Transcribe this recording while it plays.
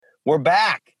We're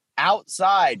back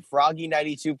outside Froggy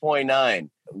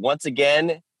 92.9. Once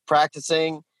again,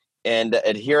 practicing and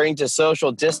adhering to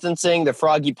social distancing. The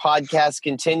Froggy podcast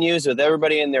continues with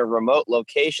everybody in their remote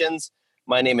locations.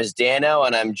 My name is Dano,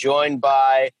 and I'm joined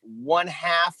by one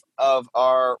half of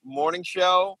our morning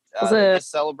show. They just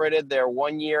celebrated their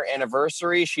 1-year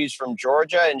anniversary. She's from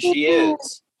Georgia, and she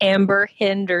is Amber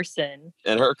Henderson.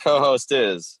 And her co-host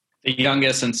is the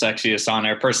youngest and sexiest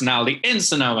on-air personality in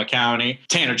Sonoma County,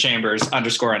 Tanner Chambers _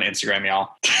 on Instagram, y'all.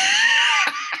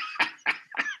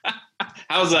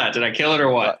 How's that? Did I kill it or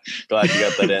what? Glad you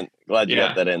got that in. Glad you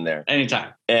got that in there.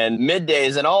 Anytime. And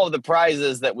middays and all of the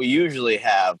prizes that we usually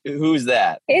have. Who's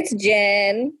that? It's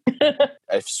Jenn.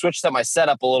 I've switched up my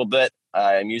setup a little bit.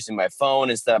 I'm using my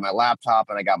phone instead of my laptop,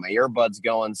 and I got my earbuds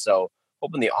going. So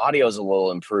hoping the audio is a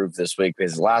little improved this week,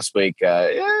 because last week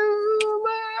I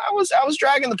was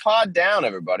dragging the pod down,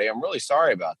 everybody. I'm really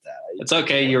sorry about that. It's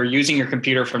okay. You were using your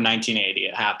computer from 1980.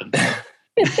 It happened.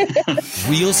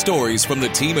 Real stories from the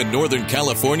team in Northern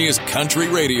California's country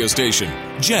radio station.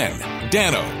 Jenn,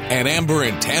 Dano, and Amber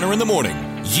and Tanner in the morning.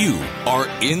 You are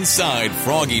inside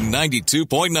Froggy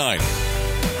 92.9.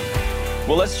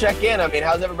 Well, let's check in. I mean,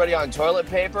 how's everybody on toilet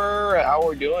paper? How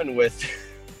we're doing with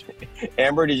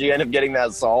Amber? Did you end up getting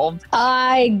that solved?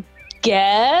 I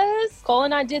guess Cole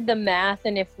and I did the math,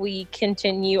 and if we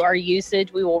continue our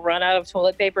usage, we will run out of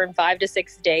toilet paper in 5 to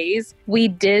 6 days. We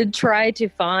did try to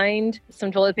find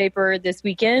some toilet paper this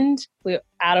weekend. We were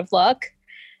out of luck,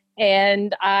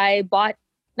 and I bought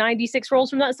 96 rolls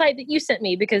from that site that you sent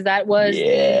me, because that was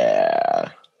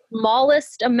the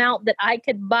smallest amount that I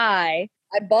could buy.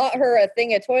 I bought her a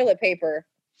thing of toilet paper.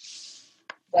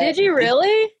 Did you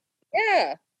really?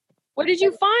 Yeah. Where did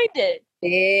you find it?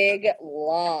 Big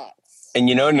lots. And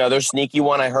you know, another sneaky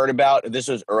one I heard about, this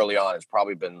was early on, it's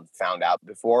probably been found out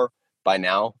before by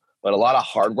now, but a lot of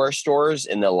hardware stores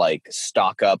in the like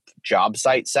stock up job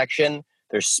site section,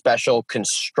 there's special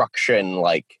construction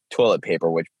like toilet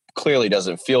paper, which clearly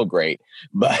doesn't feel great.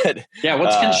 But yeah,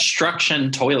 what's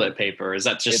construction toilet paper? Is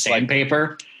that just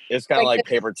sandpaper? It's kind of like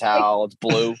paper towel. It's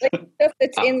blue. Like stuff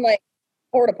that's in like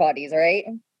porta potties, right?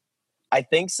 I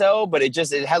think so, but it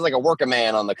has like a working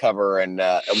man on the cover and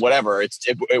whatever.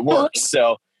 It works.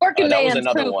 So that was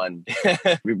another one.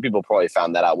 People probably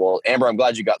found that out. Well, Amber, I'm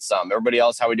glad you got some. Everybody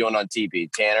else, how are we doing on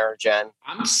TP? Tanner, Jenn?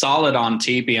 I'm solid on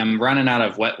TP. I'm running out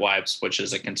of wet wipes, which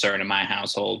is a concern in my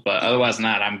household. But otherwise than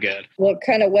that, I'm good. What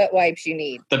kind of wet wipes you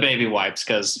need? The baby wipes,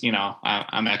 because, you know,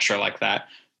 I'm extra like that.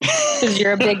 Because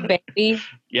you're a big baby?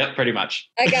 Yep, pretty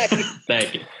much. I got you.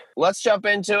 Thank you. Let's jump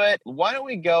into it. Why don't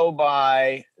we go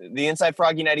by the Inside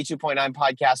Froggy 92.9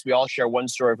 podcast? We all share one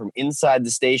story from inside the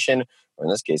station, or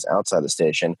in this case, outside the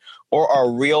station, or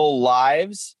our real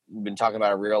lives. We've been talking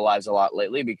about our real lives a lot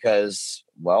lately because,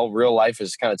 well, real life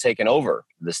is kind of taken over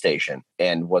the station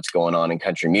and what's going on in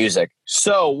country music.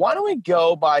 So why don't we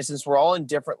go by, since we're all in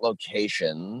different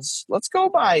locations, let's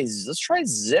try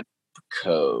zip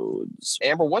codes.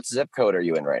 Amber, what zip code are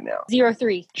you in right now?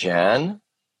 03. Jenn?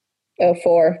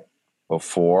 04.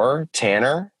 04.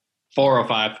 Tanner?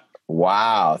 405.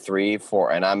 Wow, 3,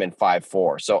 4, and I'm in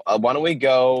 5-4. So why don't we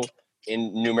go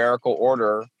in numerical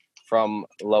order from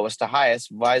lowest to highest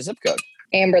via zip code?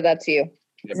 Amber, that's you.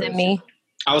 Is it me?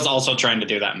 I was also trying to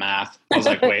do that math. I was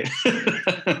like, wait.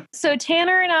 So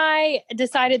Tanner and I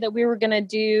decided that we were going to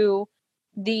do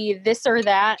the this or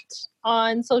that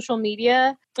on social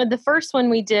media. And the first one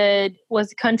we did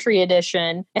was country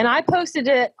edition, and I posted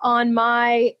it on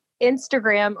my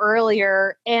Instagram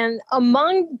earlier, and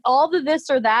among all the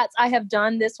this or that's I have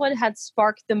done, this one had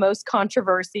sparked the most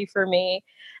controversy for me,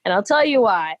 and I'll tell you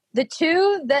why. The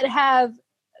two that have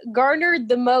garnered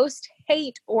the most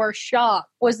hate or shock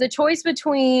was the choice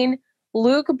between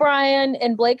Luke Bryan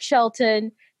and Blake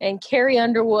Shelton and Carrie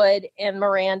Underwood and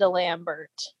Miranda Lambert.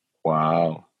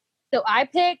 Wow. So I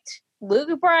picked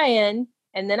Luke Bryan,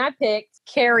 and then I picked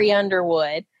Carrie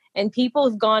Underwood, and people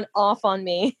have gone off on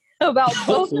me about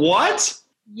both. What?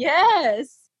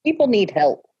 Yes. People need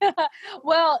help.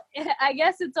 Well, I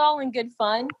guess it's all in good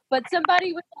fun, but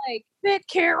somebody was like, pick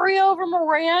Carrie over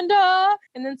Miranda.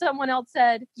 And then someone else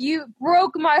said, you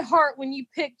broke my heart when you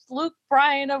picked Luke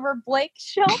Bryan over Blake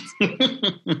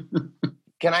Shelton.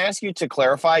 Can I ask you to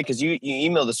clarify? Because you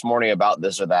emailed this morning about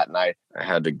this or that, and I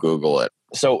had to Google it.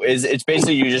 So it's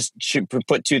basically you just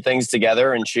put two things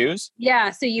together and choose? Yeah,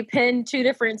 so you pin two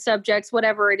different subjects,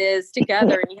 whatever it is,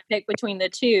 together, and you pick between the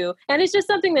two. And it's just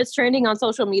something that's trending on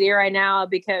social media right now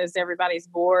because everybody's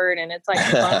bored and it's like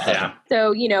fun. Yeah.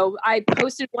 So, I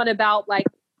posted one about like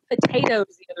potatoes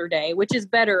the other day, which is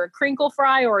better, a crinkle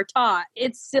fry or a tot.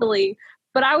 It's silly.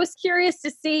 But I was curious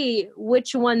to see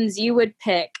which ones you would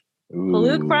pick.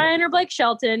 Luke Bryan or Blake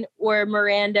Shelton or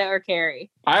Miranda or Carrie?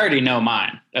 I already know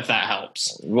mine, if that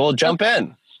helps. We'll jump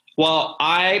in. Well,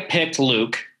 I picked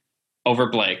Luke over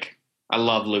Blake. I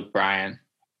love Luke Bryan.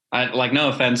 No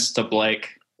offense to Blake,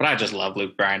 but I just love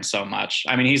Luke Bryan so much.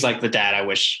 I mean, he's like the dad I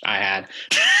wish I had.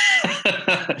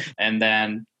 And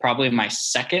then probably my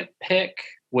second pick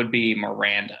would be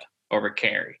Miranda over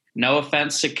Carrie. No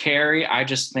offense to Carrie. I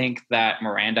just think that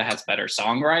Miranda has better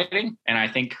songwriting, and I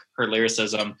think her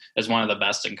lyricism is one of the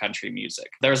best in country music.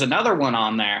 There's another one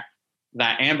on there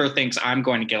that Amber thinks I'm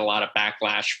going to get a lot of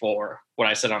backlash for what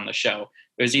I said on the show.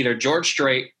 It was either George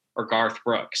Strait or Garth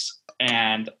Brooks.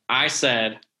 And I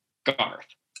said Garth.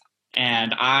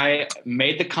 And I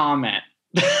made the comment,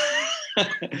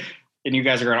 and you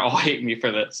guys are going to all hate me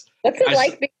for this. What's it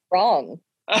like being wrong?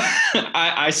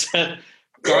 I said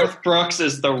Garth Brooks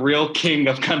is the real king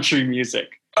of country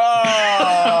music.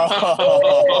 Oh!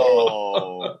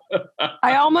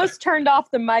 I almost turned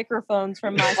off the microphones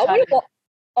from my side.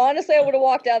 Honestly, I would have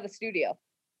walked out of the studio.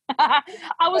 I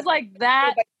was like,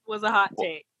 that was a hot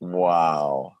take.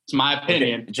 Wow. It's my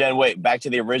opinion. Okay, Jen, wait, back to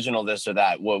the original this or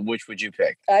that. Which would you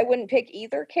pick? I wouldn't pick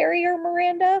either Carrie or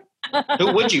Miranda.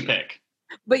 Who would you pick?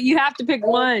 But you have to pick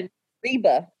one.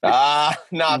 Reba.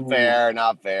 Not fair,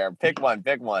 not fair. Pick one.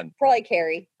 Probably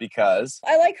Carrie. Because?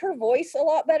 I like her voice a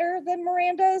lot better than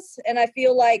Miranda's, and I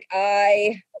feel like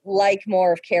I like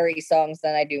more of Carrie's songs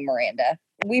than I do Miranda.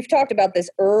 We've talked about this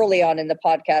early on in the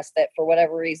podcast that for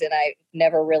whatever reason, I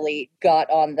never really got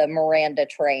on the Miranda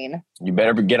train. You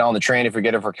better get on the train if we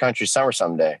get her for country summer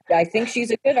someday. I think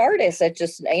she's a good artist. I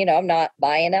just, I'm not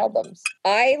buying albums.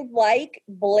 I like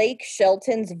Blake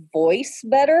Shelton's voice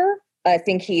better. I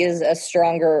think he is a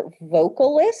stronger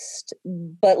vocalist,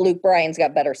 but Luke Bryan's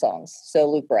got better songs. So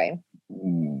Luke Bryan.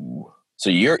 Ooh. So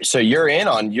you're in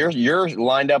on you're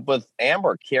lined up with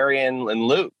Amber, Carrie, and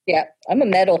Luke. Yeah, I'm a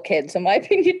metal kid, so my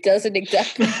opinion doesn't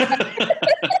exactly.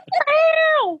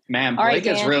 Man, Blake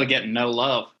is really getting no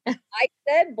love. I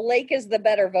said Blake is the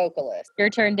better vocalist. Your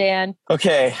turn, Dan.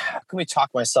 Okay, how can we talk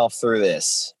myself through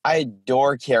this? I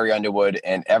adore Carrie Underwood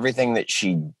and everything that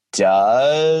she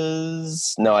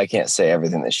does. No, I can't say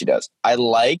everything that she does. I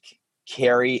like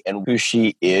Carrie and who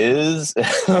she is.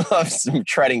 I'm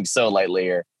treading so lightly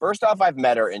here. First off, I've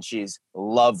met her and she's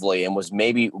lovely and was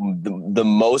maybe the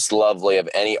most lovely of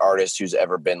any artist who's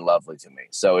ever been lovely to me.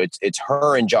 So it's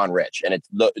her and John Rich, and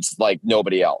it's like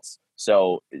nobody else.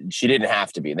 So she didn't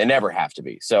have to be. They never have to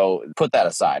be. So put that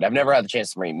aside. I've never had the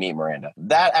chance to meet Miranda.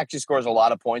 That actually scores a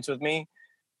lot of points with me.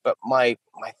 But my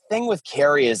thing with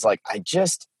Carrie is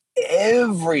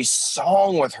every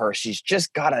song with her, she's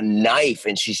just got a knife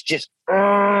and she's just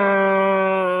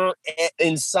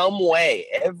in some way.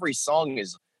 Every song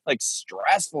is like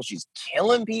stressful. She's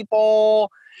killing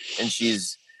people, and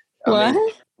she's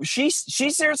she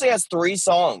seriously has 3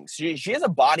 songs. She has a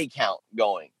body count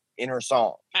going in her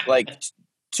song, like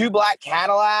 2 Black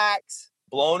Cadillacs,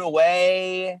 Blown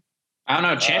Away. I don't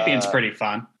know. Champion's pretty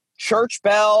fun. Church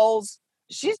Bells.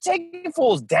 She's taking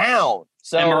fools down.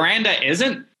 So and Miranda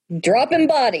isn't. Dropping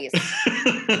bodies.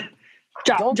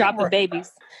 Dropping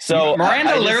babies. So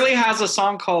Miranda literally has a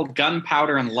song called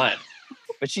Gunpowder and Lead.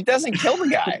 But she doesn't kill the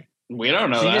guy. We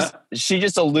don't know that. She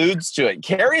just alludes to it.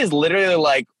 Carrie is literally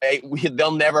like,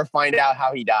 they'll never find out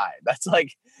how he died. That's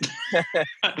like,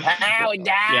 how he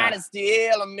died is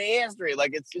still a mystery.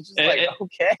 Like, it's just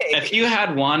okay. If you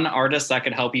had one artist that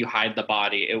could help you hide the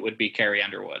body, it would be Carrie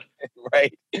Underwood.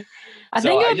 Right. I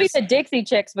think it would be the Dixie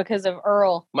Chicks because of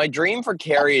Earl. My dream for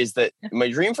Carrie is that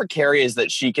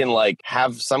she can like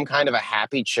have some kind of a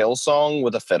happy chill song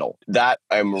with a fiddle. That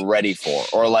I'm ready for.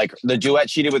 Or like the duet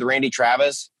she did with Randy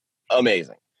Travis.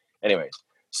 Amazing. Anyways,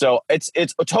 so it's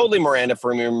totally Miranda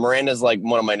for me. Miranda's like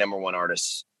one of my number one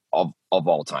artists of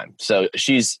all time. So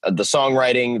she's the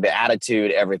songwriting, the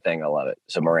attitude, everything. I love it.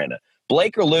 So Miranda.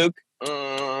 Blake or Luke?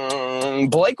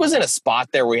 Blake was in a spot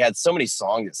there where we had so many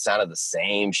songs that sounded the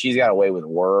same. She's Got Away with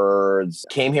Words.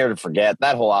 Came Here to Forget.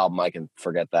 That whole album, I can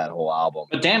forget that whole album.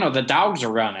 But Dano, the dogs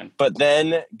are running. But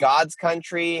then God's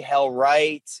Country, Hell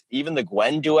Right, even the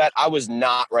Gwen duet. I was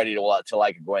not ready to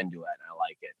like a Gwen duet. I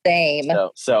like it. Same.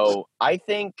 So I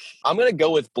think I'm going to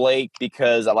go with Blake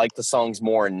because I like the songs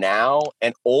more now.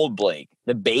 And old Blake.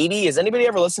 The Baby. Has anybody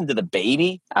ever listened to The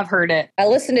Baby? I've heard it. I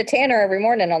listen to Tanner every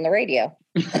morning on the radio.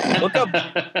 Look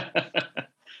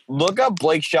up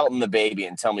Blake Shelton, The Baby,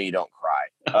 and tell me you don't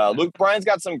cry. Luke Bryan's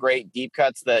got some great deep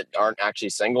cuts that aren't actually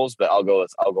singles, but I'll go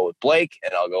with Blake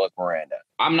and I'll go with Miranda.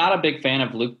 I'm not a big fan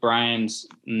of Luke Bryan's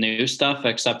new stuff,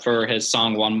 except for his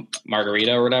song One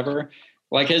Margarita or whatever.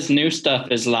 Like his new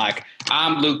stuff is like,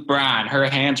 I'm Luke Bryan, her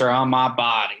hands are on my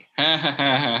body.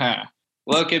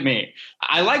 Look at me.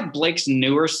 I like Blake's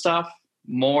newer stuff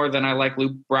more than I like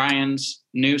Luke Bryan's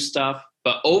new stuff.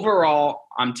 But overall,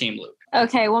 I'm Team Luke.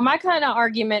 Okay, well, my kind of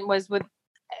argument was with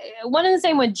one and the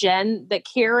same with Jenn, that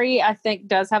Carrie, I think,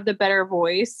 does have the better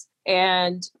voice.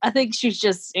 And I think she's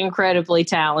just incredibly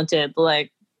talented,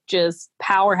 like just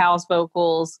powerhouse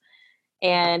vocals.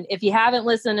 And if you haven't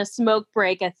listened to Smoke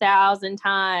Break 1,000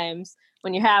 times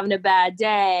when you're having a bad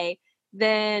day,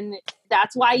 then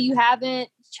that's why you haven't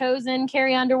chosen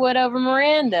Carrie Underwood over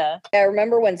Miranda. I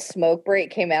remember when Smoke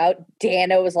Break came out,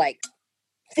 Dano was like,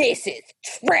 "This is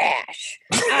trash."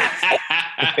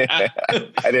 I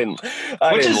didn't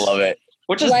love it.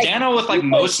 Which is like, Dano with like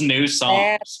most new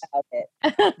songs.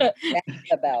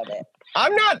 That's about it.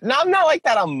 I'm not like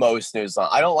that on most new songs.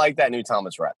 I don't like that new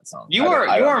Thomas Rhett song. You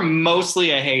are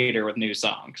mostly a hater with new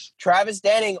songs. Travis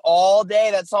Denning all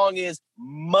day. That song is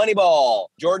Moneyball.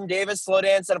 Jordan Davis, Slow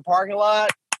Dance at a Parking Lot.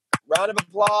 Round of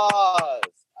applause. I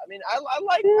mean, I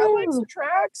like some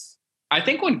tracks. I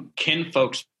think when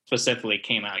Kinfolk specifically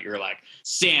came out, you're like,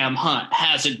 Sam Hunt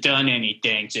hasn't done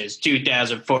anything since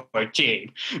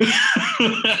 2014.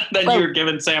 Then you were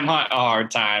giving Sam Hunt a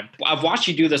hard time. I've watched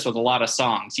you do this with a lot of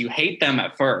songs. You hate them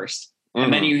at first,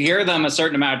 and then you hear them a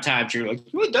certain amount of times, you're like,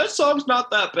 that song's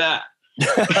not that bad.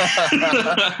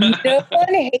 No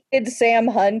one hated Sam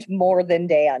Hunt more than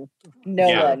Dan. No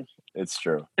one. It's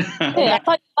true. Yeah, I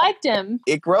thought you liked him.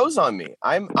 It grows on me.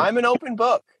 I'm an open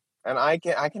book, and I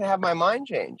can have my mind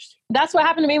changed. That's what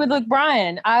happened to me with Luke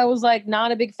Bryan. I was like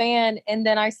not a big fan, and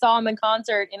then I saw him in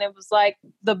concert, and it was like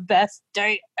the best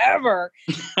day ever.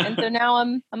 And so now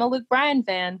I'm a Luke Bryan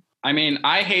fan. I mean,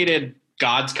 I hated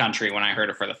God's Country when I heard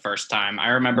it for the first time. I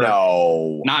remember.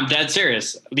 No, I'm dead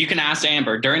serious. You can ask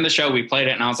Amber. During the show, we played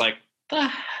it, and I was like, "The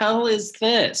hell is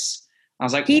this?" I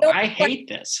was like, I hate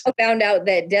this. I found out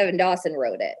that Devin Dawson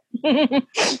wrote it.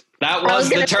 That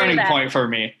was the turning point for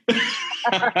me.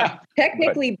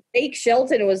 Technically, Blake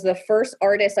Shelton was the first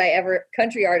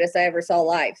country artist I ever saw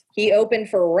live. He opened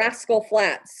for Rascal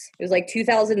Flatts. It was like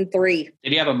 2003.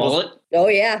 Did he have a mullet? Oh,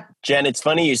 yeah. Jen, it's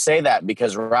funny you say that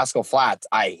because Rascal Flatts,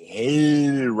 I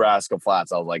hated Rascal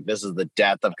Flatts. I was like, this is the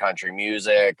death of country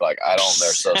music. Like, they're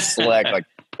so slick. Like,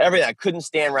 everything. I couldn't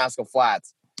stand Rascal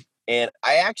Flatts. And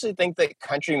I actually think that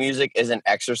country music is an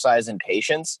exercise in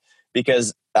patience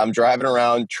because I'm driving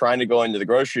around trying to go into the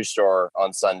grocery store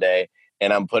on Sunday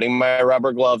and I'm putting my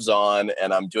rubber gloves on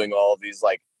and I'm doing all of these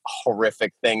like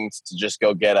horrific things to just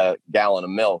go get a gallon of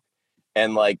milk.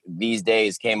 And like these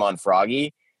days came on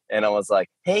Froggy and I was like,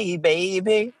 hey,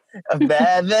 baby. And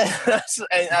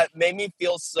it made me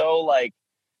feel so like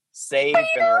safe and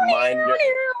a reminder.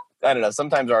 I don't know.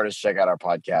 Sometimes artists check out our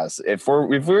podcast. If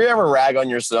we ever rag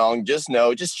on your song, just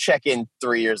check in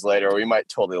 3 years later. We might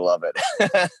totally love it.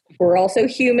 We're also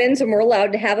humans and we're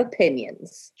allowed to have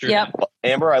opinions. Sure. Yep. Well,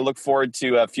 Amber, I look forward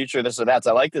to future this or that's.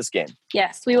 I like this game.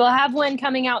 Yes, we will have one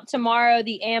coming out tomorrow,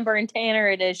 the Amber and Tanner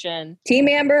edition. Team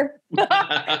Amber? She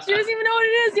doesn't even know what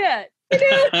it is yet.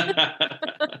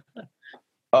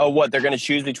 Oh, what? They're going to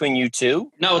choose between you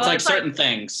two? No, it's like certain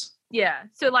things. Yeah,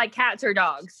 so like cats or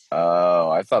dogs. Oh,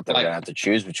 I thought they were going to have to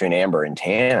choose between Amber and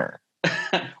Tanner.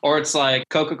 Or it's like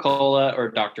Coca-Cola or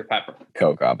Dr. Pepper.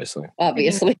 Coke, obviously.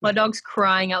 Obviously. My dog's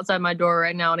crying outside my door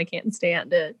right now and I can't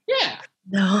stand it. Yeah.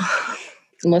 No.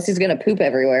 Unless he's going to poop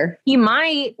everywhere. He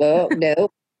might. Oh, no.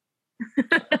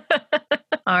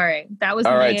 All right. That was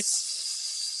all right.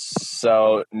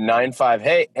 So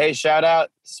 9-5. Hey, shout out.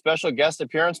 Special guest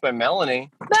appearance by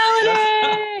Melanie.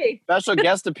 Melanie! Special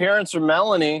guest appearance from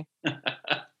Melanie. Hi,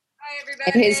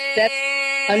 everybody. And his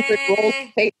 700 rolls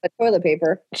of toilet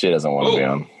paper. She doesn't want to be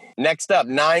on. Next up,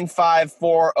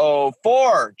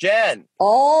 95404. Jen.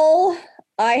 All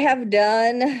I have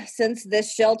done since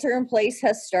this shelter in place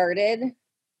has started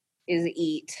is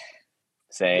eat.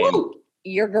 Same. Woo!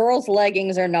 Your girl's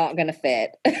leggings are not going to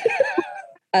fit.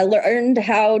 I learned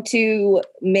how to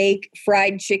make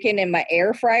fried chicken in my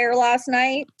air fryer last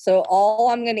night. So all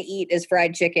I'm going to eat is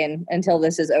fried chicken until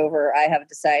this is over, I have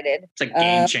decided. It's a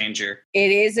game changer.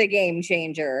 It is a game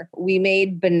changer. We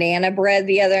made banana bread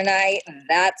the other night.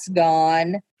 That's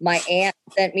gone. My aunt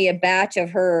sent me a batch of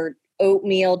her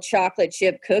oatmeal chocolate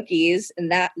chip cookies,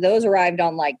 and those arrived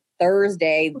on like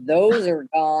Thursday. Those are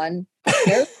gone.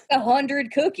 There's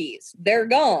 100 cookies. They're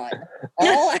gone.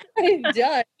 All I've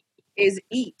done is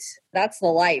eat. That's the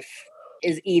life,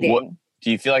 is eating. Do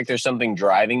you feel like there's something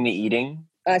driving the eating?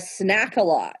 I snack a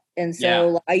lot. And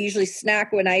so I usually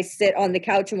snack when I sit on the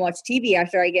couch and watch TV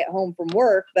after I get home from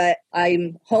work, but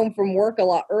I'm home from work a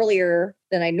lot earlier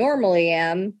than I normally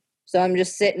am. So I'm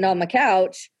just sitting on my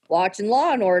couch watching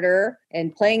Law and Order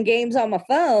and playing games on my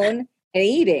phone and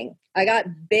eating. I got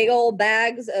big old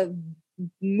bags of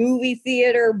movie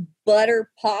theater butter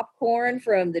popcorn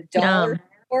from the dollar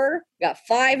store. Got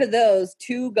 5 of those,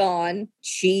 2 gone.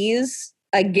 Cheese.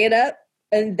 I get up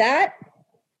and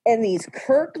these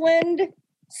Kirkland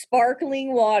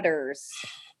sparkling waters.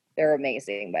 They're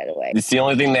amazing, by the way. It's the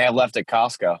only thing they have left at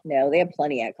Costco. No, they have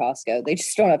plenty at Costco. They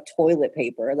just don't have toilet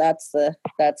paper. That's the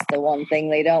one thing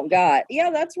they don't got.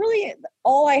 Yeah, that's really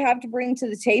all I have to bring to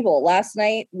the table. Last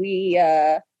night we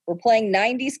were playing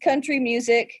 90s country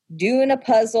music, doing a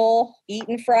puzzle,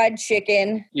 eating fried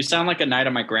chicken. You sound like a night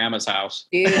at my grandma's house.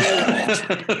 Dude.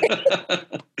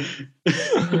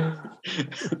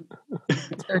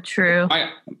 So true.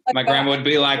 My grandma would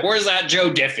be like, "Where's that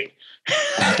Joe Diffie?"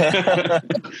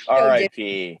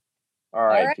 R.I.P.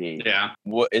 R.I.P. Yeah.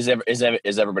 What is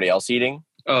everybody else eating?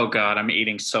 Oh God, I'm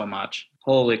eating so much.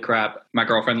 Holy crap. My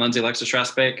girlfriend, Lindsay, likes to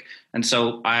stress bake. And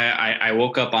so I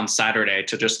woke up on Saturday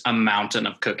to just a mountain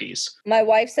of cookies. My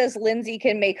wife says Lindsay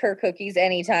can make her cookies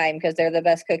anytime because they're the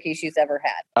best cookies she's ever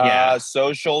had. Yeah.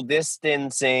 Social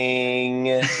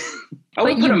distancing. I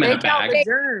would put them in a bake out bag. the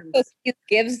germs. He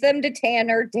gives them to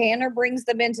Tanner. Tanner brings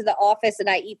them into the office and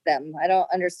I eat them. I don't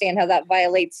understand how that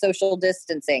violates social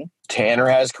distancing. Tanner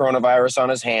has coronavirus on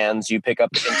his hands. You pick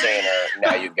up the container.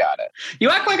 Now you've got it. You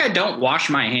act like I don't wash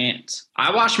my hands.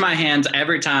 I wash my hands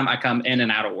every time I come in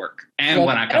and out of work and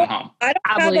when I come home. I don't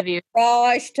I have believe a you.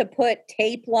 garage to put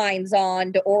tape lines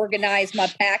on to organize my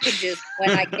packages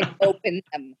when I can open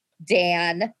them,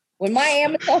 Dan. When my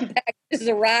Amazon packages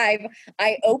arrive,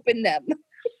 I open them.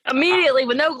 Immediately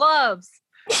with no gloves.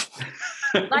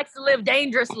 Likes to live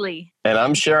dangerously. And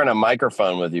I'm sharing a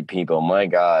microphone with you people. My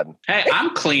God. Hey,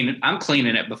 I'm cleaning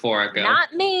it before I go.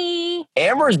 Not me.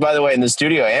 Amber's, by the way, in the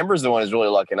studio. Amber's the one who's really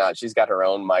lucking out. She's got her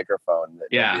own microphone.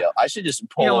 Yeah. I should just You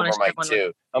pull don't over wanna share mic one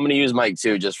 2. I'm going to use mic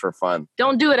 2 just for fun.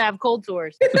 Don't do it. I have cold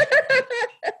sores.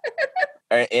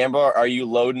 All right, Amber, are you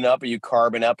loading up? Are you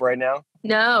carbing up right now?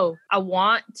 No, I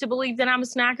want to believe that I'm a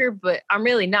snacker, but I'm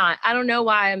really not. I don't know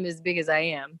why I'm as big as I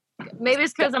am. Maybe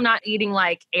it's because I'm not eating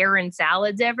like Aaron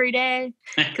salads every day.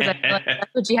 Because I feel like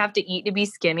that's what you have to eat to be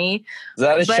skinny. Is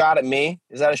that a shot at me?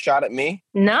 Is that a shot at me?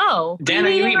 No. Dan, what are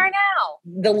are you you eating eating- right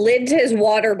now? The lid to his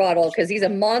water bottle because he's a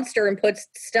monster and puts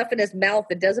stuff in his mouth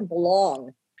that doesn't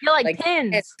belong. You're like Like,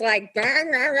 pins. It's like, rah,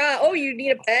 rah, rah. Oh, you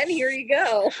need a pen? Here you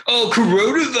go. Oh,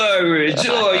 coronavirus.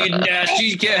 Oh, you nasty.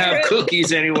 You can't have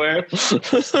cookies anywhere.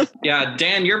 Yeah,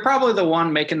 Dan, you're probably the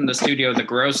one making the studio the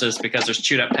grossest because there's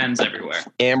chewed up pens everywhere.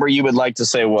 Amber, you would like to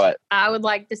say what? I would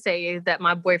like to say that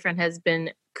my boyfriend has been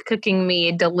cooking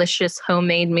me delicious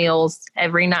homemade meals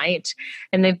every night.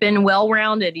 And they've been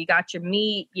well-rounded. You got your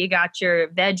meat, you got your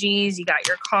veggies, you got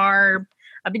your carb.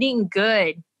 I've been eating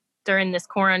good during this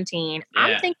quarantine. Yeah.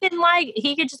 I'm thinking like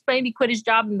he could just maybe quit his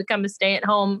job and become a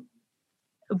stay-at-home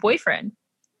boyfriend.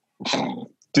 Do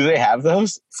they have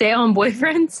those? Stay-at-home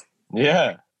boyfriends?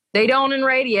 Yeah. They don't in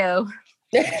radio.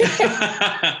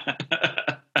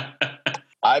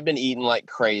 I've been eating like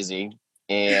crazy.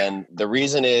 And the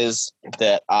reason is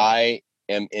that I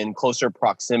am in closer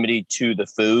proximity to the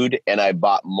food and I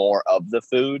bought more of the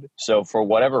food. So for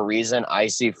whatever reason, I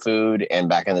see food and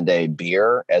back in the day,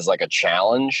 beer as like a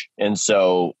challenge. And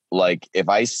so like if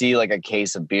I see like a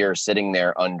case of beer sitting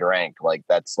there undrank, like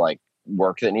that's like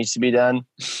work that needs to be done.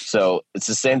 So it's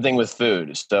the same thing with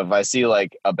food. So if I see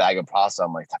like a bag of pasta,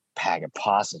 I'm like, that bag of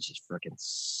pasta is just freaking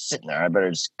sitting there. I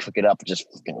better just cook it up and just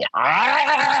freaking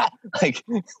like.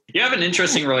 You have an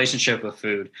interesting relationship with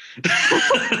food.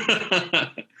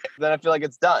 Then I feel like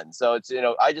it's done. So it's,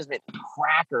 I just made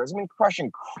crackers. I've been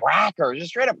crushing crackers, just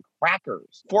straight up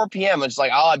crackers. 4 p.m. It's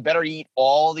like, I better eat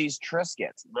all these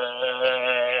Triscuits.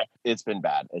 It's been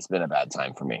bad. It's been a bad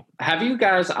time for me. Have you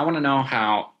guys, I want to know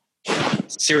how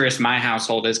serious my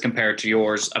household is compared to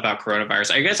yours about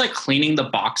coronavirus. Are you guys like cleaning the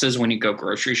boxes when you go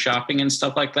grocery shopping and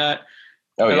stuff like that?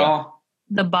 Oh, at yeah. all?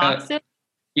 The boxes?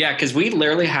 Yeah, because we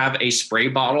literally have a spray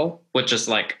bottle with just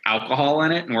like alcohol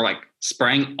in it, and we're like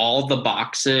spraying all the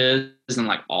boxes and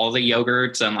like all the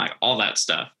yogurts and like all that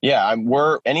stuff. Yeah,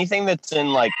 we're anything that's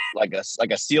in like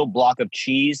a sealed block of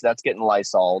cheese, that's getting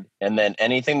Lysol'd. And then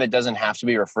anything that doesn't have to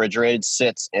be refrigerated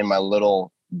sits in my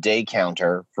little day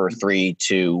counter for 3,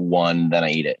 2, 1, then I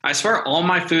eat it. I swear all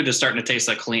my food is starting to taste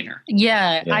like cleaner.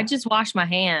 Yeah, Yeah. I just wash my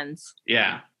hands.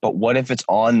 Yeah. But what if it's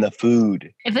on the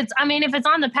food? If it's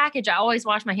on the package, I always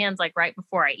wash my hands like right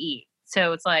before I eat.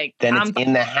 So it's like Then it's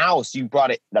in the house. You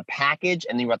brought the package,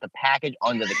 and then you brought the package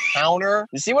onto the counter.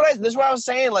 You see this is what I was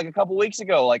saying like a couple weeks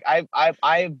ago. Like I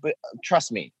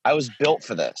trust me, I was built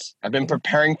for this. I've been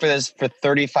preparing for this for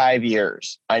 35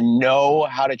 years. I know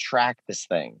how to track this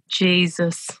thing.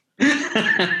 Jesus.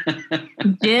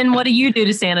 Jen, what do you do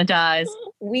to sanitize?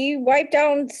 we wipe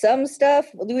down some stuff.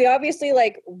 We obviously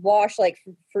like wash like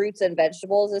fruits and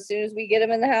vegetables as soon as we get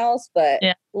them in the house. But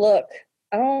look,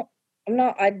 I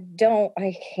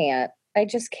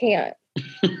just can't.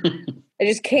 I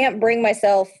just can't bring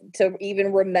myself to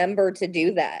even remember to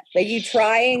do that. Like you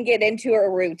try and get into a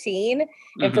routine.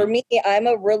 And for me, I'm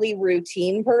a really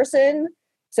routine person.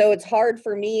 So it's hard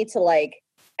for me to like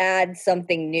add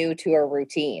something new to a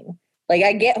routine. Like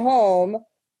I get home,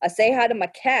 I say hi to my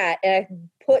cat, and I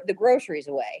put the groceries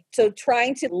away. So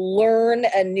trying to learn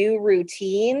a new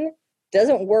routine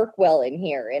doesn't work well in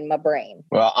here in my brain.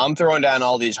 Well, I'm throwing down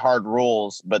all these hard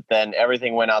rules, but then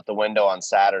everything went out the window on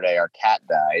Saturday. Our cat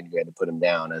died. We had to put him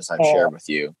down, as I've shared with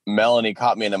you. Melanie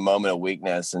caught me in a moment of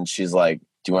weakness, and she's like,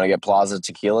 do you want to get Plaza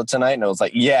Tequila tonight? And I was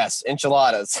like, yes,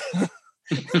 enchiladas.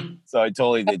 So I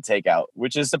totally did takeout,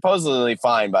 which is supposedly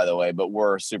fine, by the way, but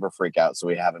we're super freak out, so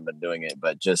we haven't been doing it.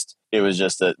 But it was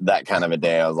just that kind of a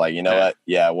day. I was like, you know what?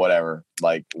 Yeah, whatever.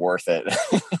 Like, worth it.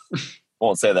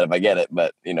 Won't say that if I get it,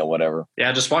 but whatever.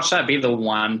 Yeah, just watch that be the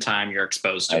one time you're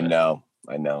exposed to it.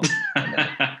 I know.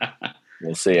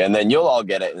 We'll see. And then you'll all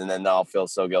get it, and then I'll feel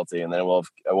so guilty. And then I won't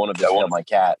have just killed my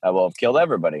cat. I will have killed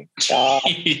everybody.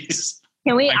 Jeez.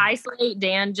 Can we isolate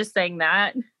Dan just saying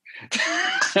that?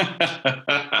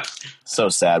 So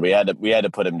sad. We had to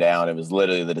put him down. It was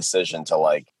literally the decision to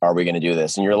like, are we going to do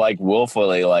this? And you're like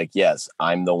willfully like, yes,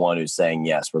 I'm the one who's saying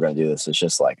yes, we're going to do this. It's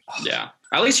just like, yeah.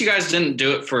 At least you guys didn't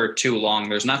do it for too long.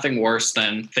 There's nothing worse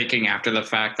than thinking after the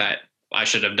fact that I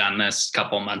should have done this a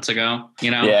couple months ago.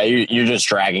 Yeah, you're just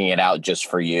dragging it out just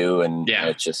for you, and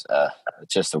it's just a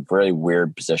really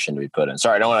weird position to be put in.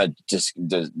 Sorry, I don't want to just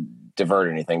divert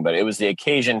anything, but it was the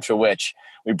occasion to which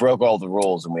we broke all the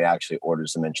rules and we actually ordered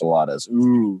some enchiladas.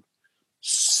 Ooh,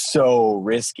 so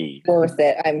risky. Worth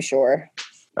it, I'm sure.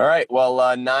 All right. Well,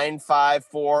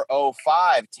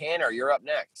 95405. Tanner, you're up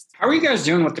next. How are you guys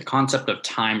doing with the concept of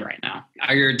time right now?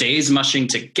 Are your days mushing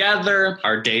together?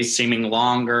 Are days seeming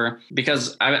longer?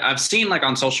 Because I've seen like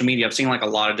on social media, I've seen like a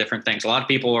lot of different things. A lot of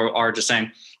people are just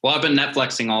saying, well, I've been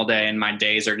Netflixing all day and my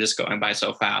days are just going by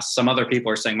so fast. Some other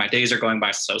people are saying my days are going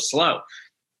by so slow.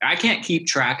 I can't keep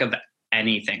track of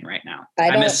anything right now. I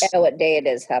don't know what day it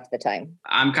is half the time.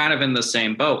 I'm kind of in the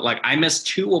same boat. Like I missed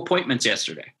 2 appointments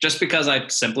yesterday just because I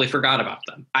simply forgot about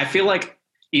them. I feel like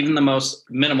even the most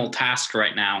minimal tasks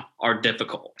right now are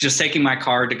difficult. Just taking my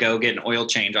car to go get an oil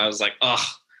change, I was like, ugh,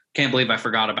 can't believe I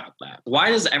forgot about that. Why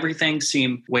does everything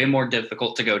seem way more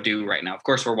difficult to go do right now? Of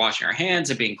course, we're washing our hands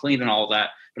and being clean and all of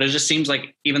that, but it just seems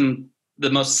like even the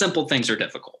most simple things are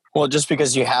difficult. Well, just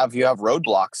because you have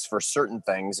roadblocks for certain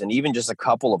things, and even just a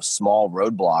couple of small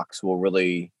roadblocks will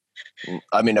really,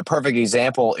 I mean, a perfect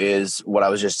example is what I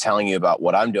was just telling you about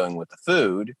what I'm doing with the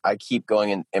food. I keep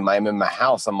going I'm in my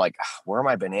house. I'm like, where are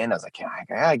my bananas? I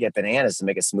gotta get bananas to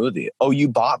make a smoothie. Oh, you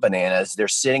bought bananas. They're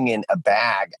sitting in a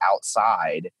bag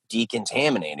outside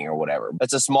decontaminating or whatever.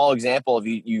 That's a small example of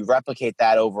you replicate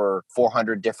that over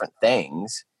 400 different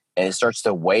things. And it starts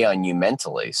to weigh on you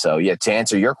mentally. So yeah, to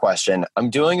answer your question, I'm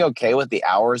doing okay with the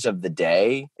hours of the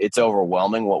day. It's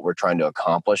overwhelming what we're trying to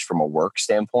accomplish from a work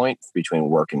standpoint between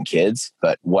work and kids.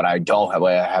 But what I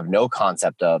have no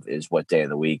concept of is what day of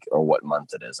the week or what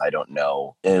month it is. I don't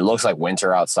know. And it looks like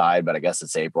winter outside, but I guess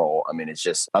it's April. I mean, it's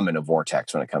just, I'm in a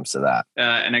vortex when it comes to that.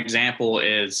 An example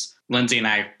is Lindsay and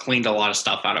I cleaned a lot of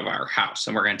stuff out of our house,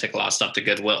 and we're going to take a lot of stuff to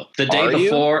Goodwill. The day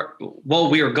before, well,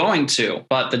 we were going to,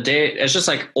 but the day, it's just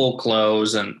like old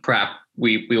clothes and crap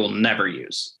we will never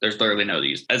use. There's literally no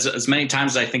use. As many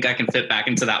times as I think I can fit back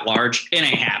into that large, it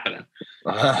ain't happening.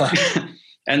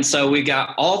 And so we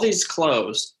got all these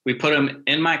clothes. We put them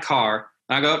in my car.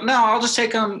 And I go, no, I'll just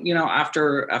take them,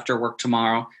 after work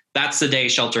tomorrow. That's the day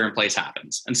shelter in place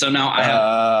happens. And so now I have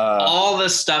all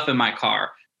this stuff in my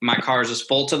car. My car is just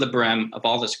full to the brim of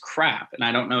all this crap, and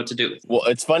I don't know what to do with it. Well,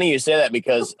 it's funny you say that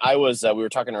because we were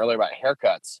talking earlier about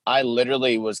haircuts. I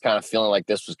literally was kind of feeling like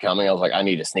this was coming. I was like, I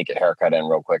need to sneak a haircut in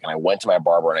real quick. And I went to my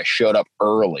barber and I showed up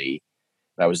early.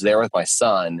 And I was there with my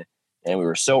son, and we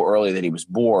were so early that he was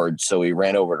bored. So we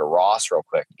ran over to Ross real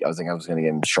quick. I was going to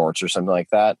give him shorts or something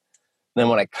like that. And then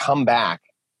when I come back,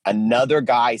 another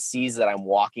guy sees that I'm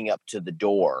walking up to the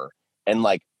door and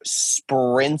like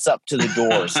sprints up to the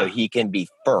door so he can be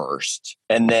first.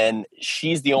 And then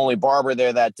she's the only barber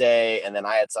there that day. And then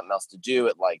I had something else to do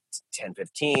at like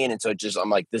 10:15. And so I'm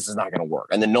like, this is not going to work.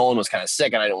 And then Nolan was kind of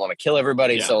sick and I didn't want to kill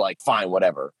everybody. Yeah. So like, fine,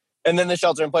 whatever. And then the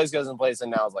shelter in place goes in place.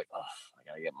 And now I was like, oh, I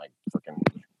got to get my freaking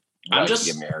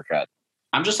give me a haircut.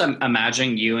 I'm just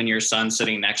imagining you and your son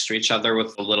sitting next to each other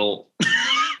with the little,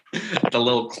 the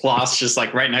little cloths just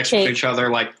like right next to each other,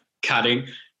 like cutting.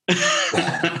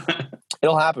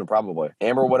 It'll happen probably.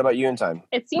 Amber, what about you in time?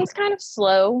 It seems kind of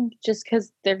slow just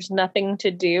because there's nothing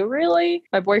to do, really.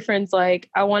 My boyfriend's like,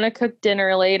 I want to cook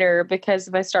dinner later because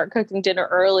if I start cooking dinner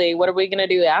early, what are we going to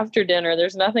do after dinner?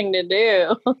 There's nothing to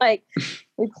do. Like,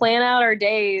 we plan out our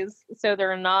days so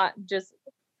they're not just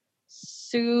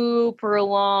super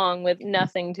long with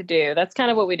nothing to do. That's kind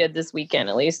of what we did this weekend,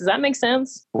 at least. Does that make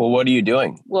sense? Well, what are you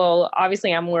doing? Well,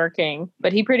 obviously I'm working,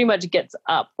 but he pretty much gets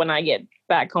up when I get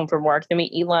back home from work. Then we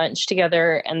eat lunch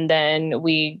together, and then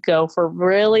we go for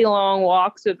really long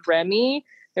walks with Remy.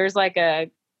 There's like a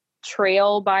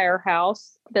trail by our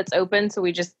house that's open, so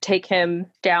we just take him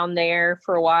down there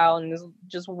for a while and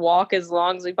just walk as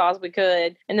long as we possibly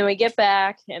could. And then we get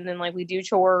back, and then like we do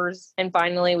chores, and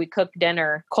finally we cook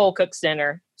dinner. Cole cooks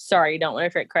dinner. Sorry, don't want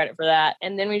to take credit for that.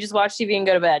 And then we just watch TV and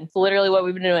go to bed. It's literally what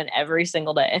we've been doing every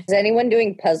single day. Is anyone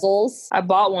doing puzzles? I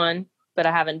bought one, but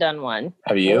I haven't done one.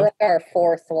 Have you? We're at our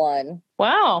fourth one.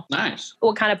 Wow. Nice.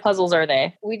 What kind of puzzles are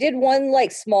they? We did one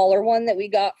like smaller one that we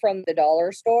got from the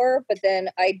dollar store, but then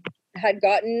I had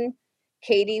gotten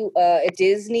Katie a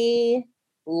Disney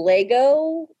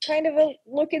Lego kind of a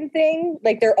looking thing.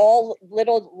 Like they're all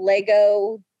little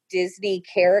Lego Disney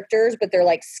characters, but they're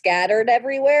like scattered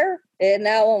everywhere. And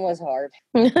that one was hard.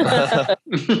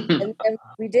 And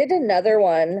we did another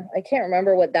one. I can't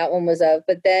remember what that one was of,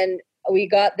 but then we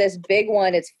got this big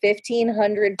one. It's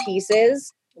 1,500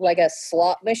 pieces, like a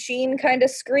slot machine kind of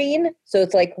screen. So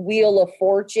it's like Wheel of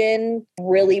Fortune,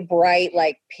 really bright,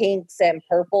 like pinks and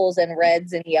purples and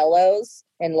reds and yellows,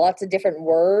 and lots of different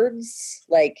words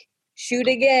like shoot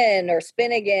again or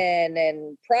spin again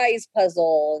and prize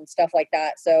puzzle and stuff like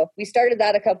that. So we started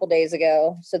that a couple days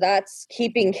ago. So that's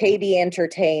keeping Katie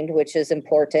entertained, which is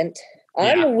important.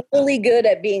 I'm really good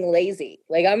at being lazy.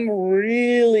 Like, I'm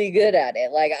really good at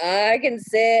it. Like, I can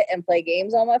sit and play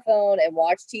games on my phone and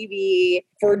watch TV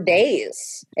for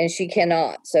days, and she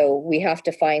cannot. So we have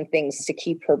to find things to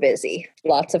keep her busy.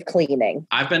 Lots of cleaning.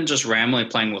 I've been just randomly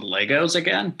playing with Legos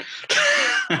again.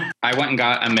 I went and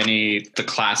got the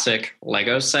classic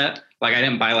Lego set. Like, I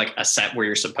didn't buy like a set where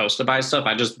you're supposed to buy stuff.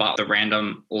 I just bought the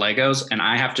random Legos, and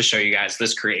I have to show you guys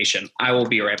this creation. I will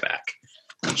be right back.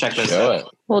 Check this out.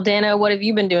 Well, Dano, what have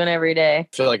you been doing every day?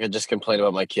 I feel like I just complained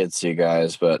about my kids to you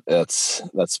guys, but that's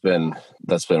been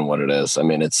what it is. I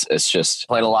mean, it's just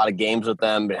playing a lot of games with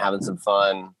them, been having some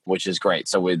fun, which is great.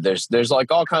 So there's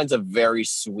like all kinds of very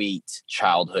sweet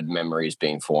childhood memories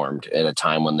being formed at a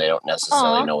time when they don't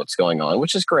necessarily know what's going on,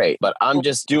 which is great. But I'm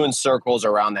just doing circles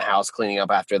around the house, cleaning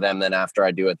up after them. Then after I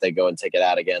do it, they go and take it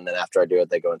out again. Then after I do it,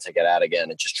 they go and take it out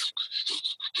again. It just...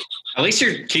 At least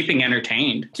you're keeping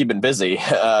entertained. Keeping busy.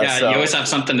 So you always have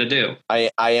something to do.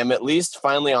 I am at least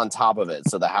finally on top of it.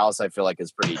 So the house I feel like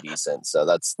is pretty decent. So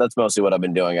that's mostly what I've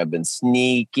been doing. I've been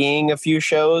sneaking a few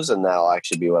shows, and that'll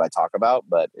actually be what I talk about.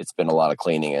 But it's been a lot of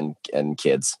cleaning and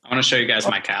kids. I want to show you guys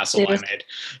my castle I made.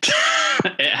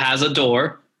 It has a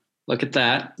door. Look at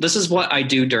that. This is what I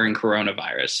do during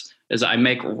coronavirus. Is I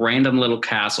make random little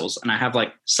castles, and I have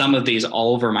like some of these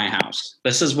all over my house.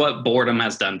 This is what boredom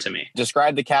has done to me.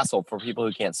 Describe the castle for people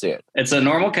who can't see it. It's a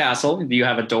normal castle. You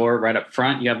have a door right up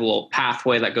front. You have a little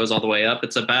pathway that goes all the way up.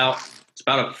 It's about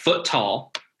a foot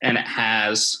tall, and it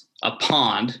has a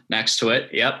pond next to it.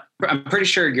 Yep. I'm pretty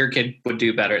sure your kid would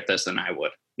do better at this than I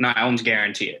would. No, I almost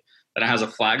guarantee it. Then it has a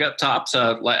flag up top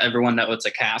to let everyone know it's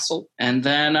a castle. And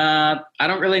then I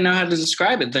don't really know how to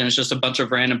describe it. Then it's just a bunch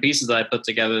of random pieces that I put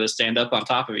together to stand up on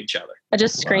top of each other. I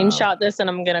just screenshot this, and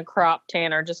I'm going to crop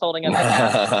Tanner just holding up the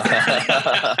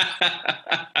castle.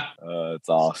 It's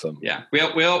awesome. Yeah.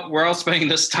 We're all spending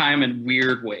this time in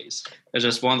weird ways. It's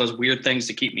just one of those weird things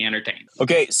to keep me entertained.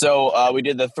 Okay, so we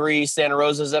did the 3 Santa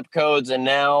Rosa zip codes, and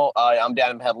now I'm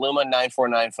down in Petaluma,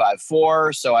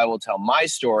 94954. So I will tell my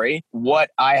story,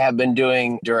 what I have been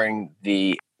doing during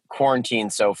the quarantine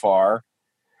so far.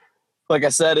 Like I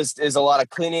said, is a lot of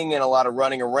cleaning and a lot of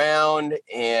running around,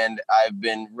 and I've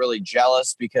been really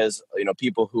jealous because,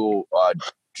 people who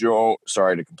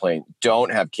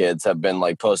don't have kids have been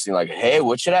like posting like, hey,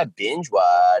 what should I binge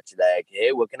watch? Like,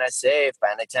 hey, what can I say?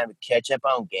 Finally time to catch up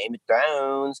on Game of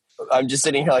Thrones. I'm just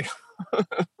sitting here like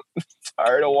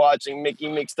tired of watching Mickey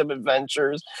Mixed Up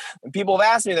Adventures. And people have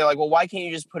asked me, they're like, well, why can't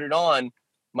you just put it on?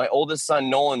 My oldest son,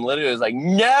 Nolan, literally was like,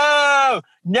 no,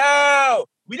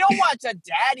 we don't watch a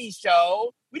daddy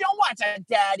show.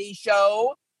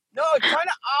 No, turn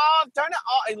it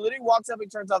off. He literally walks up and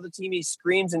turns off the TV,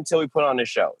 screams until we put on a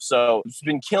show. So it's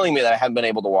been killing me that I haven't been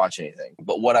able to watch anything.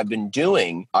 But what I've been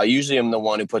doing, I usually am the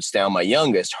one who puts down my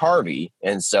youngest, Harvey.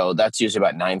 And so that's usually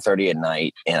about 9:30 at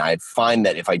night. And I find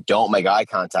that if I don't make eye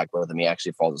contact with him, he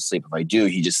actually falls asleep. If I do,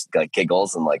 he just like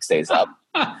giggles and like stays up.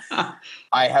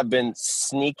 I have been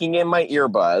sneaking in my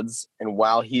earbuds, and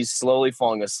while he's slowly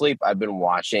falling asleep, I've been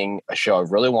watching a show I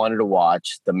really wanted to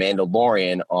watch, The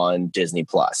Mandalorian on Disney+.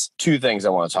 Two things I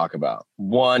want to talk about.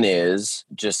 One is,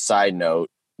 just side note,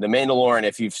 The Mandalorian,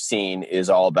 if you've seen, is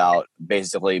all about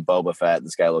basically Boba Fett.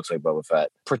 This guy looks like Boba Fett,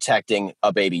 protecting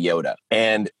a baby Yoda.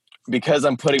 And because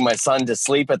I'm putting my son to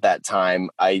sleep at that time,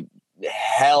 I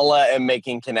hella am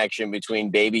making connection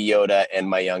between baby Yoda and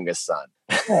my youngest son.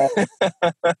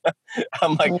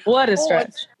 I'm like, what a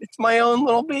stretch. It's my own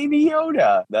little baby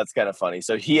Yoda. That's kind of funny.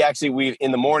 So he actually,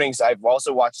 in the mornings, I've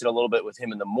also watched it a little bit with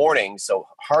him in the morning. So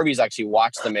Harvey's actually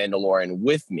watched The Mandalorian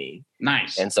with me.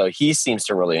 Nice. And so he seems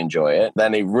to really enjoy it.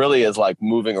 Then he really is like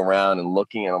moving around and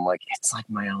looking, and I'm like, it's like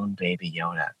my own baby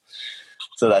Yoda.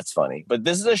 So that's funny. But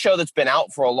this is a show that's been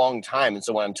out for a long time. And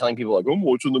so when I'm telling people like, I'm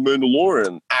watching The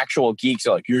Mandalorian, actual geeks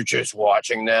are like, you're just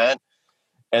watching that?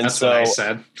 And that's so, what I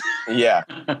said. Yeah.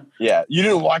 Yeah. You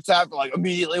didn't watch that like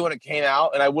immediately when it came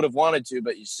out, and I would have wanted to,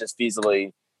 but it's just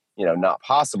feasibly, not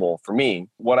possible for me.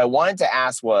 What I wanted to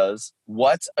ask was,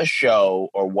 what's a show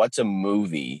or what's a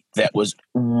movie that was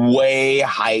way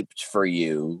hyped for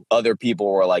you? Other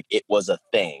people were like, it was a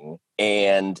thing.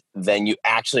 And then you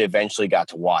actually eventually got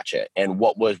to watch it. And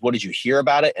what did you hear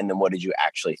about it? And then what did you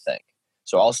actually think?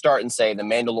 So I'll start and say The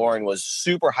Mandalorian was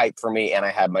super hyped for me, and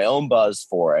I had my own buzz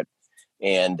for it.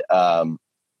 And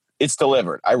it's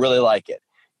delivered. I really like it.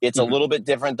 It's a little bit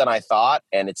different than I thought,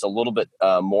 and it's a little bit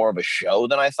more of a show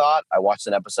than I thought. I watched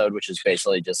an episode, which is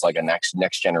basically just like a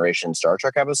next generation Star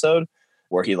Trek episode,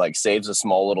 where he like saves a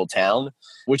small little town,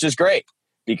 which is great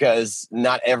because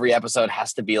not every episode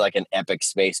has to be like an epic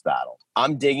space battle.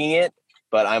 I'm digging it,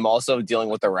 but I'm also dealing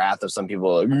with the wrath of some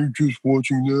people like, you're just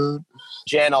watching that.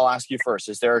 Jen, I'll ask you first.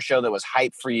 Is there a show that was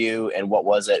hype for you, and what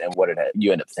was it, and what did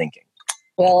you end up thinking?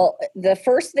 Well, the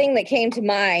first thing that came to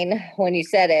mind when you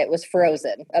said it was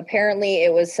Frozen. Apparently,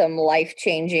 it was some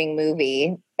life-changing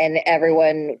movie, and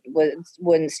everyone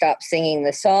wouldn't stop singing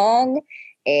the song.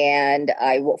 And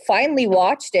I finally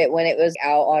watched it when it was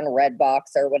out on Redbox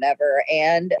or whatever,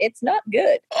 and it's not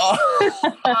good. Oh,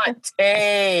 hot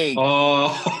take.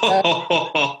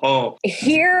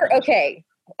 Okay.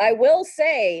 I will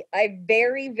say I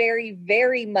very, very,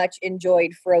 very much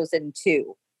enjoyed Frozen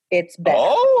 2. It's better.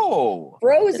 Oh!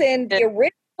 Frozen, the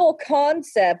original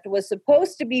concept was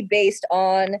supposed to be based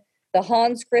on the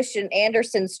Hans Christian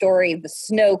Andersen story, The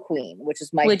Snow Queen, which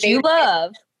is my favorite. Which you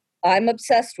love. I'm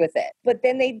obsessed with it. But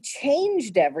then they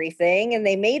changed everything and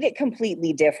they made it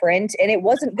completely different, and it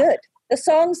wasn't good. The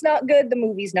song's not good. The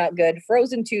movie's not good.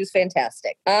 Frozen 2 is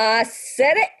fantastic. I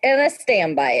said it and I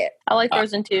stand by it. I like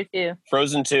Frozen 2 too.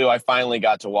 Frozen 2, I finally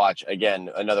got to watch. Again,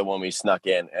 another one we snuck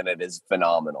in, and it is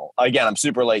phenomenal. Again, I'm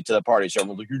super late to the party, so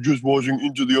everyone's like, you're just watching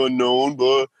Into the Unknown,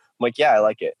 but I'm like, yeah, I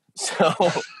like it. So,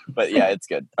 but yeah, it's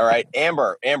good. All right,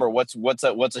 Amber, what's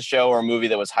a show or a movie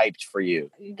that was hyped for you?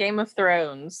 Game of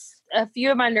Thrones. A few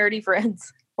of my nerdy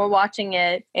friends were watching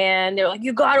it, and they were like,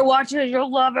 you gotta watch it,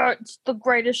 you'll love it, it's the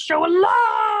greatest show alive.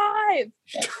 I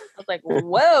was like,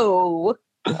 whoa,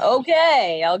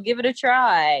 okay, I'll give it a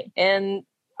try. And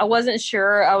I wasn't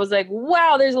sure. I was like,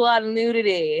 wow, there's a lot of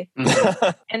nudity.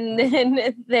 And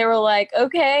then they were like,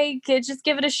 okay, kids, just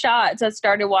give it a shot. So I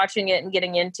started watching it and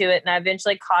getting into it, and I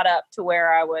eventually caught up to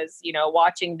where I was,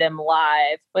 watching them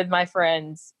live with my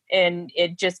friends. And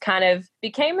it just kind of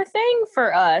became a thing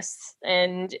for us.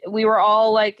 And we were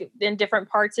all like in different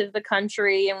parts of the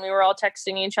country, and we were all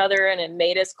texting each other, and it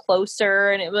made us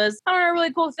closer. And it was, a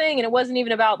really cool thing. And it wasn't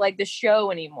even about like the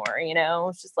show anymore, it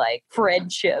was just like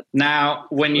friendship. Now,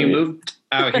 when you moved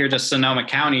out here to Sonoma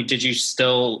County, did you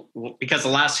still, because the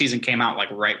last season came out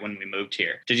like right when we moved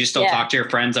here, did you still talk to your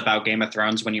friends about Game of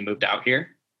Thrones when you moved out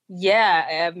here?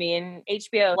 Yeah, I mean,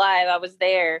 HBO Live, I was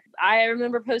there. I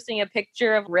remember posting a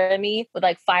picture of Remy with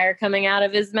like fire coming out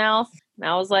of his mouth. And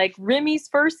I was like, Remy's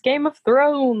first Game of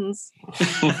Thrones.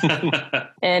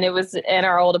 And it was in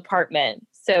our old apartment.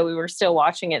 So we were still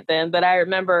watching it then. But I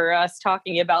remember us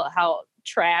talking about how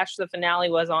trash the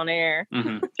finale was on air.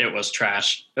 Mm-hmm. It was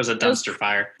trash. It was a dumpster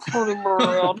fire.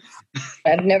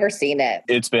 I've never seen it.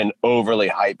 It's been overly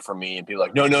hyped for me, and people are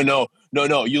like, no.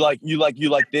 You like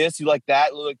this, you like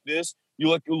that, you like this, you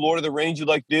like Lord of the Rings, you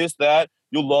like this, that,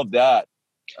 you'll love that.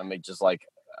 I'm just like,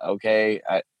 okay,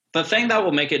 The thing that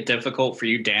will make it difficult for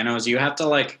you, Dano, is you have to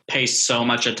like pay so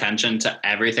much attention to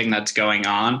everything that's going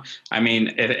on. I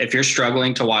mean, if you're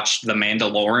struggling to watch The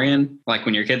Mandalorian, like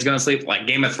when your kid's going to sleep, like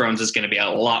Game of Thrones is going to be a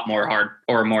lot more hard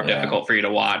or more difficult for you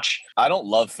to watch. I don't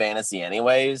love fantasy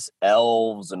anyways.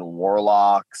 Elves and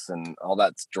warlocks and all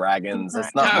that's dragons.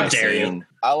 That's not my scene.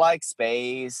 I like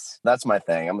space. That's my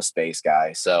thing. I'm a space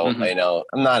guy. So, you know,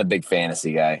 I'm not a big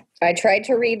fantasy guy. I tried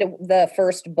to read the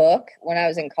first book when I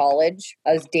was in college.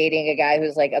 I was dating a guy who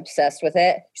was like obsessed with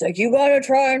it. He's like, you gotta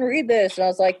try and read this. And I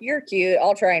was like, you're cute.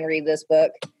 I'll try and read this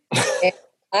book. And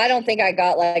I don't think I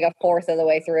got like a fourth of the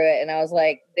way through it. And I was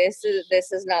like, this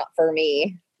is not for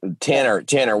me.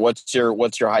 Tanner, what's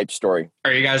your hype story?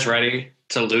 Are you guys ready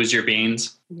to lose your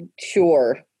beans?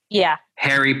 Sure. Yeah.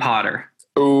 Harry Potter.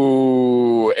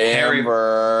 Ooh,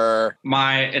 Amber.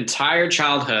 My entire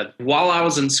childhood, while I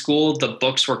was in school, the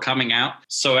books were coming out.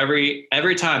 So every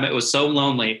time it was so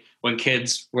lonely when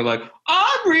kids were like,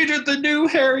 I'm reading the new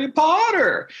Harry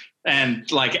Potter.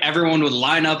 And like everyone would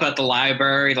line up at the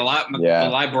library, the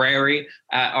library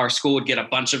at our school would get a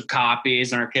bunch of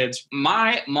copies and our kids.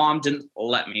 My mom didn't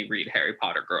let me read Harry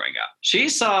Potter growing up. She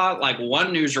saw like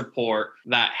one news report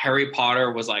that Harry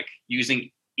Potter was like using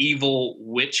evil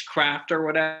witchcraft or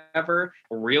whatever,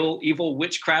 real evil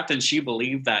witchcraft. And she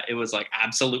believed that it was like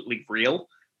absolutely real.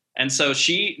 And so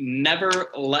she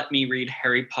never let me read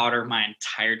Harry Potter my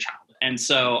entire childhood. And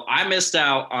so I missed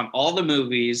out on all the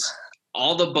movies,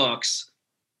 all the books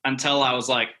until I was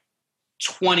like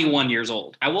 21 years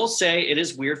old. I will say it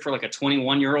is weird for like a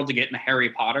 21-year-old to get into Harry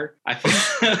Potter. I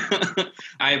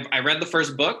read the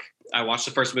first book. I watched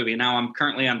the first movie. Now I'm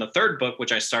currently on the third book,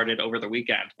 which I started over the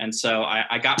weekend. And so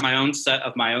I got my own set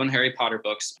of my own Harry Potter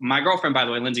books. My girlfriend, by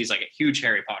the way, Lindsay's like a huge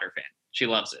Harry Potter fan. She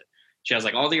loves it. She has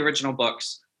like all the original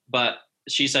books, but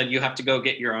she said, you have to go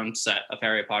get your own set of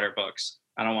Harry Potter books.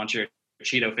 I don't want your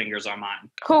Cheeto fingers on mine.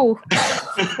 Cool.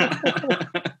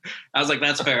 I was like,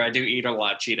 that's fair. I do eat a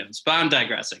lot of Cheetos, but I'm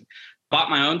digressing. Bought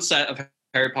my own set of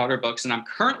Harry Potter books, and I'm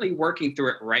currently working through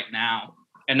it right now.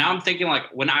 And now I'm thinking like,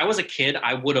 when I was a kid,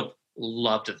 I would have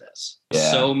loved this.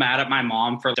 Yeah. So mad at my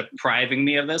mom for depriving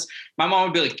me of this. My mom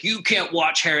would be like, you can't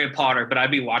watch Harry Potter, but I'd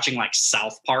be watching like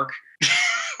South Park.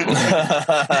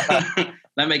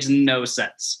 That makes no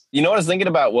sense. You know what I was thinking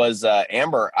about was,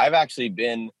 Amber, I've actually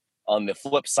been on the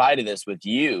flip side of this with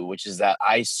you, which is that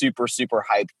I super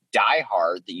hyped Die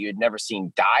Hard, that you had never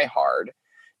seen Die Hard.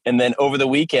 And then over the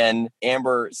weekend,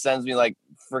 Amber sends me like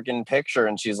freaking picture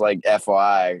and she's like,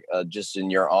 FYI, just in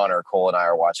your honor, Cole and I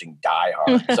are watching Die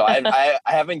Hard. So I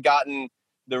haven't gotten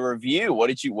the review. What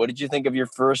did you think of your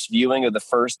first viewing of the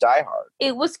first Die Hard?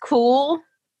 It was cool.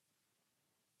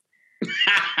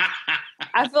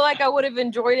 I feel like I would have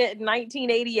enjoyed it in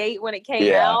 1988 when it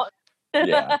came out.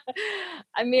 Yeah.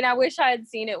 I mean, I wish I had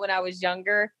seen it when I was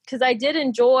younger, because I did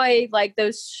enjoy like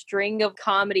those string of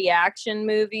comedy action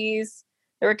movies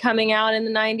that were coming out in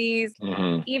the 90s.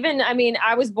 Mm-hmm. Even, I mean,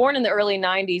 I was born in the early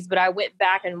 90s, but I went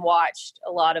back and watched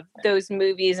a lot of those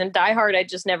movies, and Die Hard I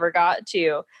just never got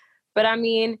to. But I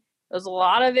mean, there's a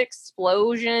lot of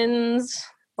explosions,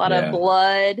 a lot of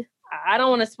blood. I don't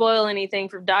want to spoil anything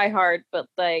from Die Hard, but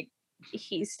like,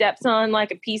 he steps on like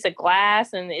a piece of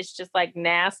glass and it's just like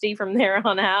nasty from there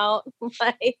on out.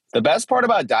 Like, the best part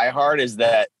about Die Hard is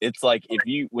that it's like,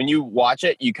 when you watch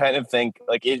it, you kind of think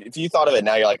like, if you thought of it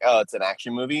now, you're like, oh, it's an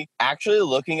action movie. Actually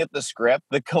looking at the script,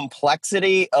 the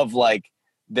complexity of like,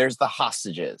 there's the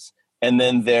hostages and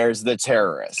then there's the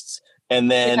terrorists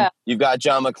and then you've got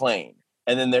John McClane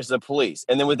and then there's the police.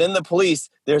 And then within the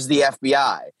police, there's the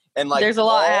FBI. And like, there's a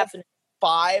lot happening.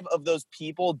 5 of those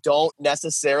people don't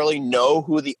necessarily know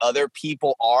who the other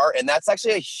people are. And that's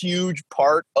actually a huge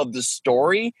part of the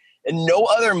story. And no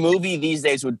other movie these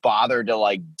days would bother to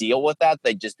like deal with that.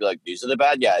 They'd just be like, these are the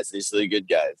bad guys. These are the good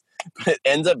guys. But it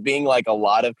ends up being like a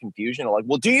lot of confusion. Like,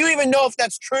 well, do you even know if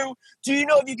that's true? Do you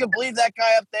know if you can believe that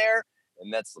guy up there?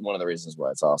 And that's one of the reasons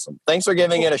why it's awesome. Thanks for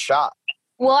giving it a shot.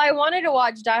 Well, I wanted to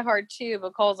watch Die Hard 2,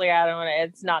 but Cole's like, I don't want to.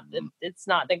 It's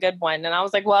not the good one. And I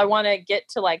was like, well, I want to get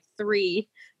to like 3,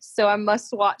 so I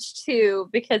must watch 2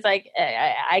 because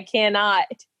I cannot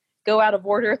go out of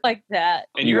order like that.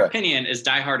 In your opinion, is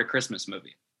Die Hard a Christmas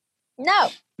movie? No.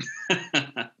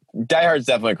 Die Hard's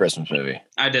definitely a Christmas movie.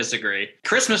 I disagree.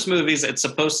 Christmas movies, it's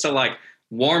supposed to like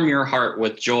warm your heart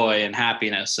with joy and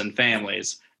happiness and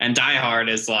families. And Die Hard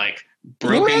is like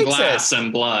broken glass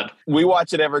and blood. We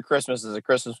watch it every Christmas as a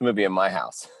Christmas movie in my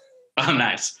house. Oh,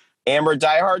 nice. Amber,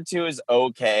 Die Hard 2 is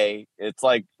okay. It's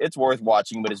like, it's worth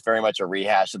watching, but it's very much a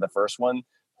rehash of the first one.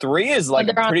 3 is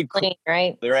like pretty cool.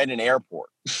 Right? They're at an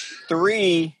airport.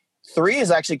 3 3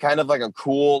 is actually kind of like a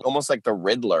cool, almost like the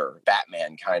Riddler,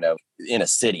 Batman kind of in a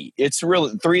city. It's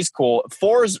really, 3 is cool.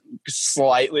 4 is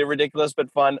slightly ridiculous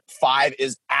but fun. 5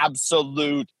 is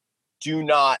absolute, do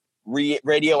not,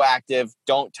 radioactive,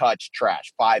 don't touch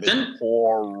trash. 5 is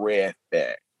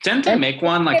horrific. Didn't they make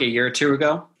one like a year or 2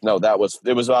 ago? No, it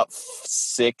was about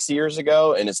 6 years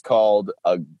ago, and it's called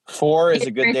 4 is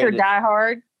a good day to to Die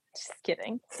Hard. Just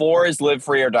kidding. 4 is Live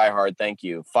Free or Die Hard. Thank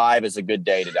you. 5 is a good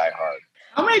day to die hard.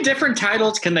 How many different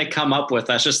titles can they come up with?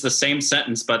 That's just the same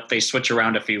sentence, but they switch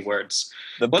around a few words.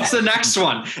 What's the next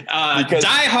one?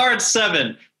 Die Hard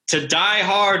 7. To die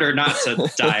hard or not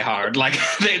to die hard. Like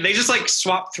they just like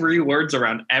swap 3 words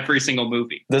around every single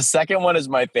movie. The second one is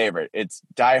my favorite. It's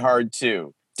Die Hard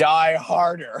 2. Die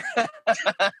harder.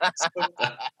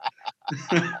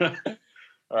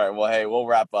 All right. Well, hey, we'll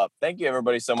wrap up. Thank you,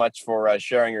 everybody, so much for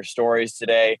sharing your stories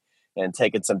today and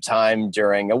taking some time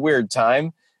during a weird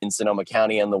time in Sonoma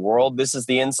County and the world. This is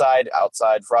the Inside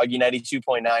Outside Froggy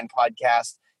 92.9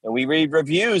 podcast, and we read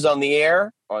reviews on the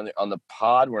air, on the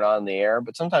pod. We're not on the air,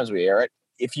 but sometimes we air it.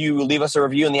 If you leave us a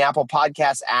review in the Apple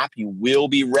Podcast app, you will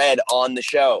be read on the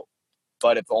show,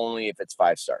 but only if it's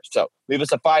 5 stars. So leave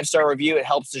us a 5-star review. It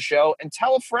helps the show. And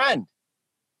tell a friend.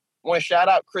 I want to shout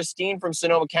out Christine from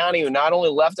Sonoma County, who not only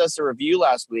left us a review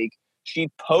last week, she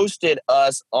posted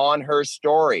us on her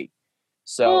story.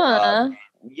 So,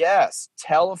 yes,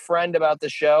 tell a friend about the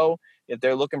show if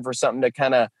they're looking for something to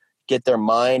kind of get their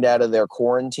mind out of their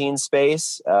quarantine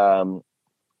space. And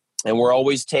we're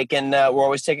always taking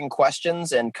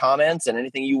questions and comments and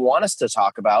anything you want us to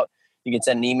talk about. You can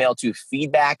send an email to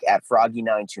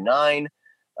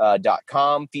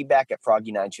feedback@froggy929.com,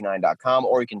 feedback@froggy929.com,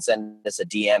 or you can send us a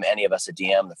DM, any of us a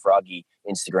DM, the Froggy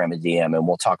Instagram a DM, and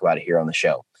we'll talk about it here on the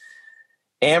show.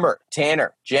 Amber,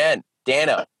 Tanner, Jen,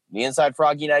 Dano, the Inside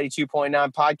Froggy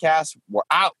 92.9 podcast. We're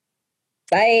out.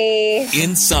 Bye.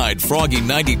 Inside Froggy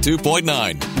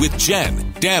 92.9 with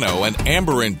Jen, Dano, and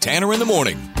Amber and Tanner in the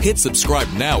morning. Hit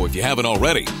subscribe now if you haven't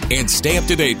already, and stay up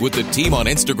to date with the team on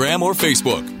Instagram or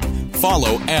Facebook.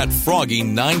 Follow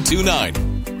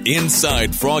 @Froggy929.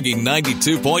 Inside Froggy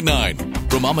 92.9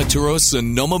 from Amaturo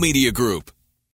Sonoma Media Group.